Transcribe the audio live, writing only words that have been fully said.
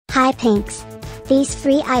Hi Pinks! These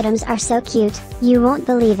free items are so cute, you won't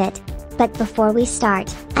believe it. But before we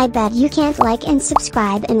start, I bet you can't like and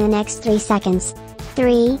subscribe in the next 3 seconds.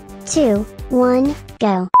 3, 2, 1,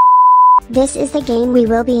 go! This is the game we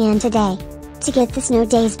will be in today. To get the Snow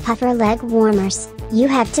Days Puffer Leg Warmers, you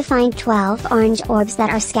have to find 12 orange orbs that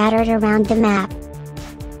are scattered around the map.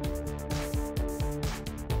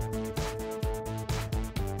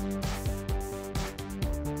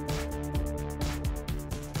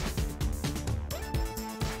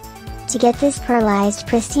 To get this pearlized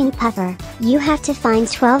pristine puffer, you have to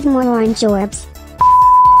find 12 more orange orbs.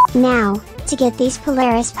 Now, to get these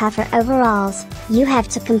Polaris puffer overalls, you have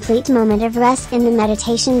to complete Moment of Rest in the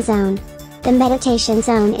meditation zone. The meditation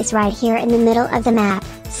zone is right here in the middle of the map,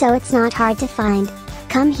 so it's not hard to find.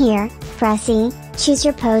 Come here, press E, choose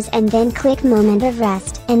your pose and then click Moment of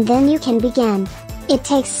Rest and then you can begin. It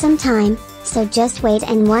takes some time, so just wait,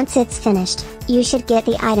 and once it's finished, you should get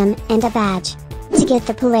the item and a badge. To get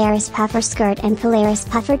the Polaris Puffer Skirt and Polaris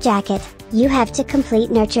Puffer Jacket, you have to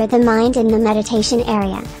complete Nurture the Mind in the meditation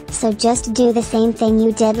area, so just do the same thing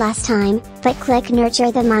you did last time, but click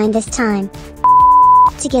Nurture the Mind this time.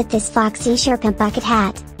 To get this Foxy Sherpa Bucket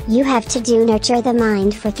Hat, you have to do Nurture the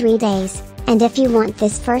Mind for 3 days, and if you want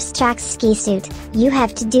this First Tracks Ski Suit, you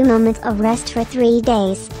have to do Moment of Rest for 3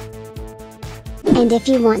 days. And if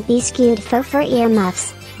you want these cute faux fur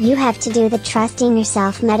earmuffs, you have to do the Trusting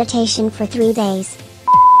Yourself meditation for 3 days.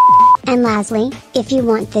 And lastly, if you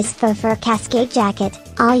want this faux fur cascade jacket,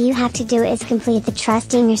 all you have to do is complete the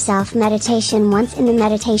Trusting Yourself meditation once in the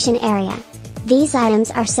meditation area. These items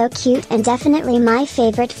are so cute and definitely my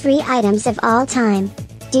favorite free items of all time.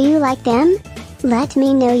 Do you like them? Let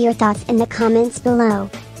me know your thoughts in the comments below.